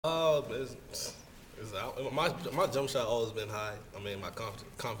It's out. My jump shot always been high. I mean, my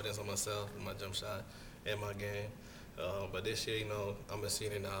confidence on myself, my jump shot, and my game. But this year, I'm a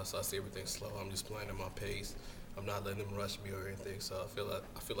senior now, so I see everything slow. I'm just playing at my pace. I'm not letting them rush me or anything. So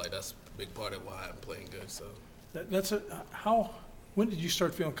I feel like that's a big part of why I'm playing good. So That's a, how. When did you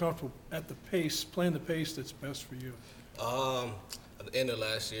start feeling comfortable at the pace, playing the pace that's best for you? At the end of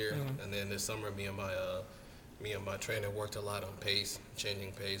last year, and then this summer, me and my trainer worked a lot on pace,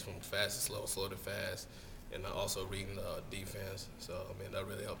 changing pace from fast to slow, slow to fast, and also reading the defense. So I mean that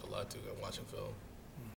really helped a lot too. And watching film.